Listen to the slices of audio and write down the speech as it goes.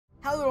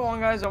Hello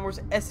guys, I'm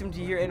SMT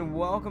here and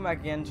welcome back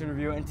again to a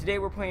review, and today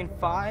we're playing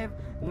Five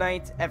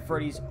Nights at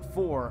Freddy's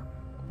 4.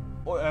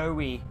 Or are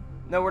we?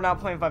 No, we're not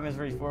playing Five Nights at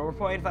Freddy's 4, we're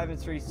playing Five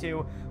Nights at Freddy's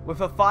 2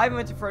 with a Five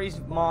Nights at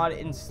Freddy's mod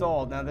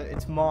installed. Now,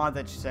 it's mods,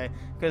 I should say,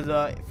 because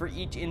for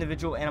each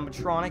individual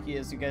animatronic,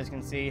 as you guys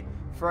can see,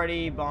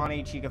 Freddy,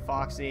 Bonnie, Chica,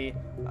 Foxy,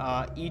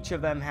 each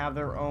of them have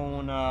their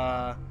own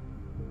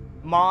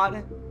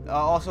mod.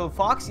 Also,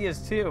 Foxy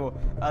is too.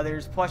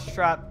 There's Plush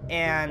Trap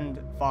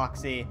and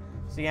Foxy.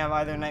 So you have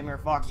either Nightmare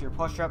Foxy or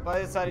Plush Trap, but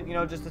I decided,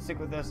 just to stick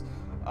with this,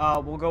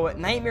 we'll go with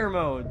Nightmare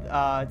mode.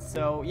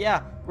 So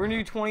yeah, we're gonna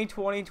do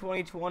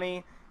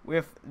 2020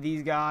 with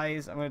these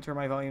guys. I'm gonna turn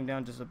my volume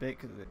down just a bit,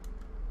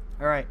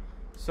 alright,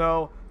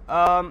 so,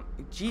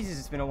 Jesus,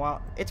 it's been a while.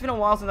 It's been a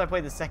while since I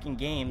played the second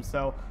game,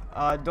 so,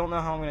 don't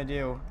know how I'm gonna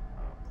do.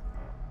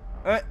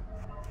 As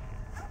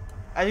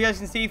you guys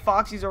can see,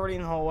 Foxy's already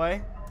in the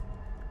hallway.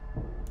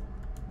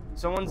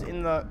 Someone's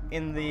in the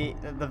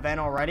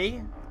vent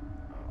already.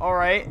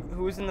 Alright,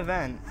 who's in the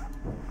vent?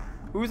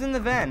 Who's in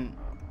the vent?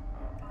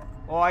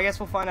 Well, I guess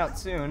we'll find out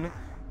soon.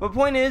 But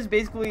point is,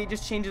 basically, it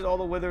just changes all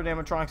the withered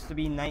animatronics to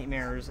be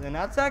nightmares. And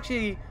that's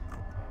actually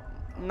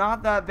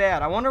not that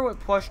bad. I wonder what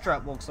Plush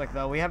Trap looks like,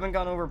 though. We haven't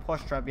gone over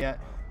Plush Trap yet.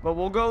 But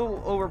we'll go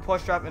over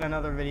Plush Trap in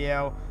another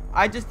video.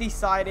 I just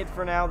decided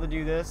for now to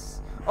do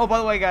this. Oh, by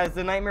the way, guys,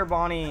 the Nightmare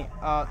Bonnie,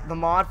 the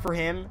mod for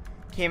him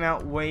came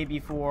out way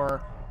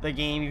before the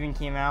game even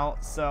came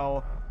out.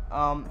 So,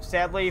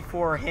 sadly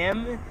for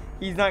him,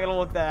 he's not going to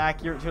look that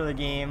accurate to the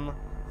game.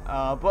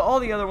 But all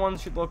the other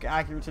ones should look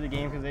accurate to the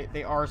game because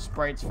they are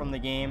sprites from the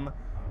game.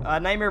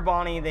 Nightmare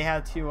Bonnie, they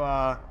had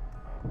to,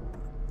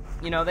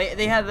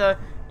 they had to,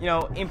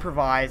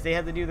 improvise. They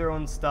had to do their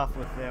own stuff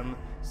with him.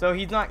 So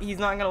he's not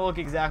going to look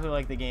exactly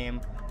like the game.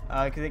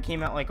 Because it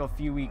came out like a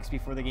few weeks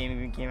before the game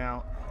even came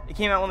out. It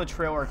came out when the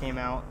trailer came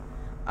out.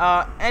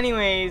 Yeah,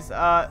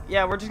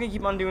 we're just going to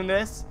keep on doing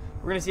this.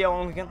 We're going to see how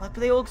long we can. But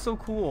they look so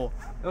cool.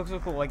 They look so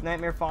cool. Like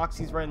Nightmare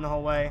Foxy's right in the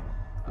hallway.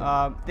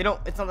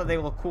 It's not that they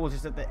look cool, it's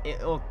just that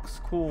it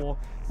looks cool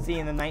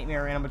seeing the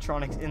Nightmare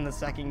animatronics in the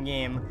second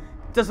game.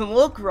 It doesn't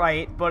look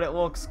right, but it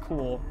looks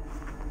cool,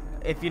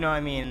 if you know what I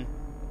mean.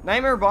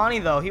 Nightmare Bonnie,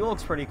 though, he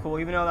looks pretty cool,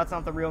 even though that's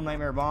not the real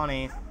Nightmare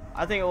Bonnie.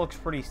 I think it looks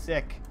pretty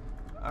sick.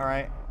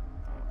 Alright.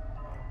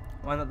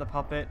 Wind up the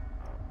puppet.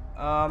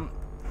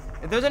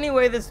 If there's any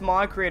way this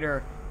mod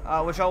creator,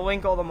 which I'll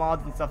link all the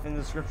mods and stuff in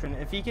the description,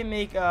 if he can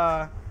make,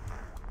 a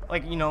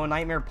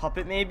Nightmare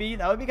puppet, maybe,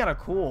 that would be kind of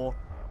cool.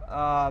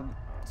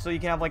 So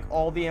you can have like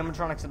all the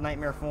animatronics in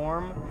Nightmare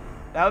form.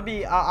 That would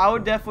be, I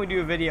would definitely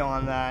do a video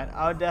on that.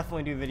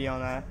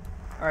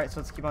 Alright, so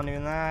let's keep on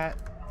doing that.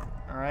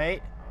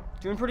 Alright.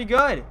 Doing pretty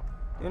good.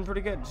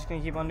 Just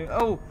gonna keep on doing,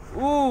 oh,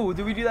 ooh,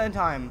 did we do that in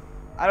time?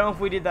 I don't know if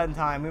we did that in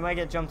time. We might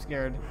get jump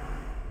scared.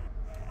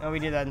 No, we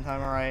did that in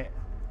time, alright.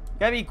 You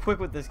gotta be quick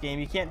with this game.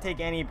 You can't take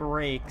any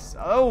breaks.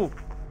 Oh,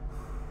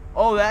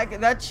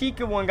 that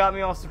Chica one got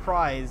me off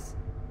surprise.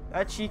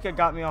 That Chica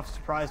got me off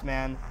surprise,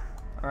 man.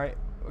 Alright.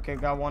 Okay,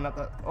 gotta wind up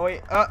that. Oh,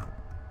 wait.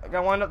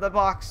 Gotta wind up that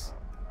box.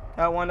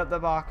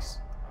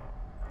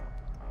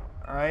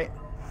 Alright.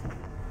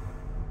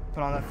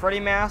 Put on that Freddy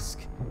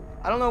mask.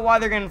 I don't know why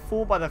they're getting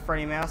fooled by the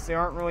Freddy mask. They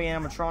aren't really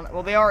animatronics.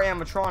 Well, they are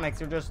animatronics.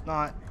 They're just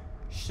not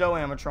show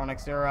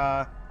animatronics.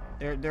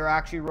 They're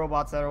actually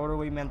robots that are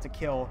literally meant to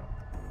kill.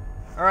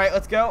 Alright,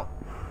 let's go.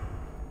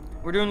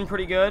 We're doing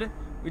pretty good.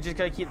 We just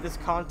gotta keep this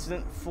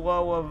constant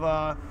flow of,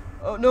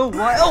 oh, no,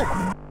 what?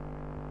 Oh!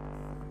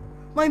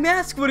 My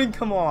mask wouldn't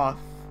come off.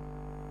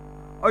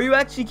 Are you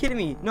actually kidding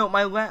me? No,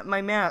 my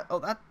mask. Oh,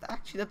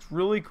 that's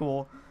really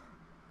cool.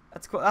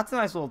 That's cool. That's a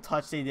nice little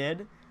touch they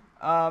did.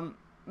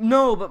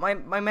 No, but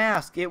my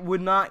mask, it would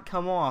not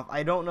come off.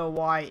 I don't know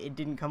why it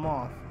didn't come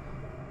off.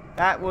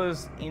 That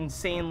was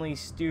insanely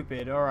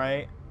stupid. All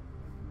right.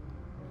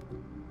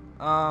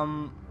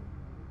 All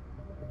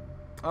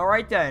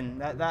right then.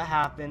 That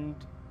happened.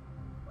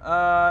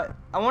 I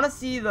want to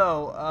see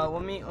though.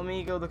 Let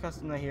me go to the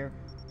custom night here.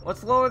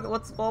 Let's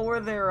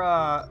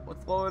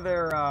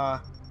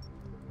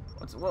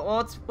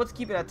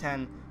keep it at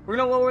 10. We're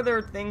gonna lower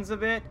their things a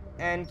bit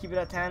and keep it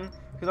at 10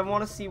 because I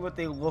want to see what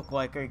they look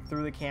like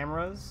through the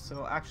cameras.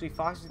 So actually,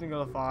 Fox is gonna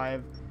go to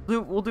 5.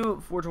 We'll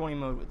do 420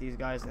 mode with these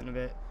guys in a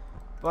bit.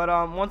 But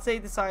once they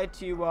decide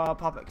to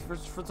pop it,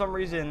 for some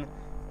reason,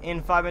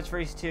 in Five Nights at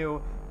Freddy's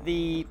 2,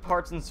 the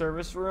parts and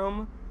service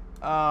room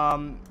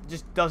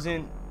just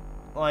doesn't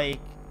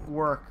like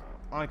work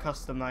on a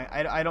custom night.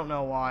 I don't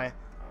know why.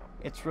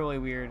 It's really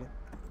weird.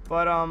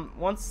 But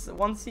once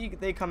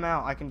they come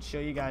out, I can show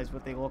you guys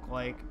what they look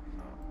like.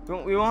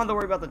 We won't have to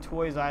worry about the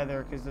toys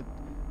either, because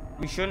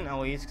we shouldn't, at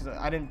least, because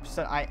I didn't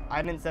set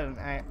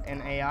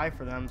an AI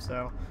for them.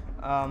 So,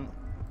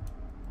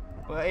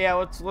 but yeah,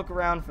 let's look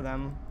around for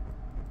them.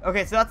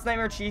 Okay, so that's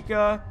Nightmare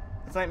Chica.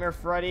 That's Nightmare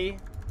Freddy.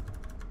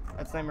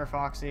 That's Nightmare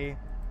Foxy.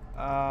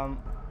 Yeah,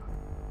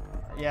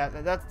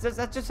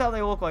 that's just how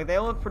they look like. They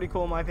look pretty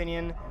cool in my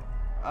opinion.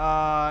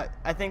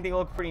 I think they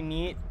look pretty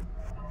neat.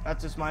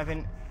 That's just my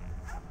opinion.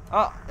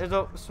 Oh, there's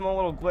a small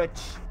little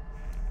glitch.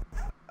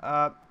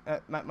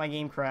 My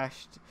game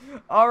crashed.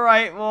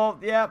 Alright, well,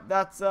 yeah,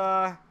 that's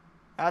the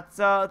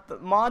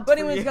mods. But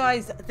anyways,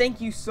 guys,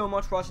 thank you so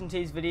much for watching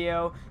today's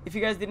video. If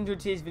you guys did enjoy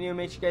today's video,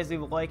 make sure you guys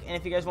leave a like. And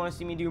if you guys want to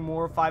see me do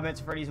more 5 Minutes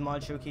of Freddy's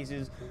mod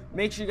showcases,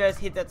 make sure you guys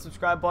hit that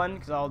subscribe button,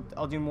 because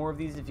I'll do more of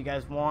these if you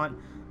guys want.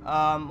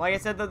 Like I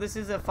said, though, this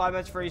is a 5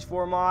 Minutes of Freddy's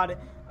 4 mod.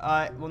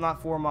 Well,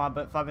 not 4 mod,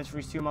 but 5 Minutes of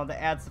Freddy's 2 mod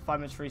that adds the 5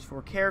 Minutes of Freddy's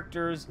 4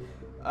 characters,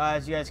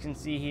 as you guys can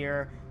see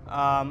here.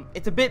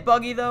 It's a bit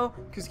buggy, though,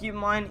 because keep in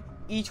mind,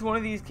 each one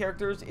of these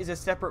characters is a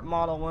separate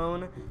mod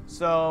alone,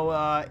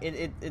 so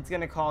it's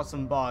going to cause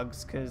some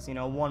bugs, because, you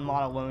know, one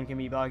mod alone can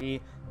be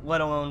buggy,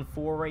 let alone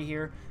 4 right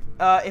here.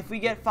 If we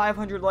get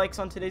 500 likes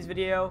on today's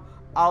video,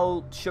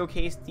 I'll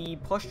showcase the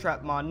plush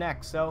trap mod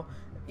next. So,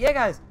 yeah,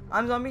 guys,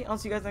 I'm Zombie. I'll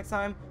see you guys next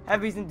time.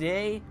 Have a decent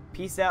day.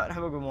 Peace out, and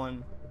have a good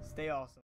one. Stay awesome.